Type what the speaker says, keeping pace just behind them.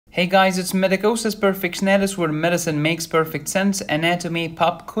Hey guys, it's Medicosis Perfectionalis, where medicine makes perfect sense. Anatomy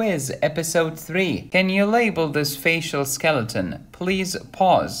Pop Quiz, Episode 3. Can you label this facial skeleton? Please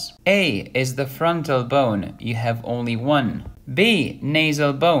pause. A is the frontal bone. You have only one. B,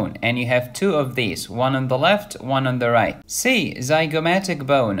 nasal bone, and you have two of these, one on the left, one on the right. C, zygomatic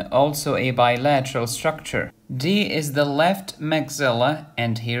bone, also a bilateral structure. D is the left maxilla,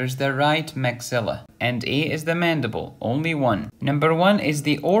 and here's the right maxilla. And E is the mandible, only one. Number 1 is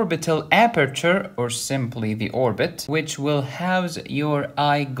the orbital aperture, or simply the orbit, which will house your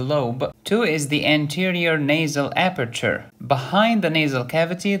eye globe. 2 is the anterior nasal aperture. Behind the nasal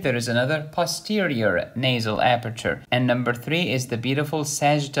cavity, there is another posterior nasal aperture. And number 3 is the beautiful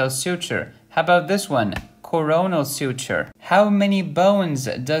sagittal suture. How about this one? Coronal suture. How many bones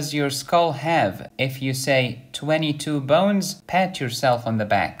does your skull have? If you say 22 bones, pat yourself on the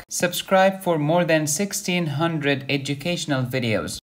back. Subscribe for more than 1600 educational videos.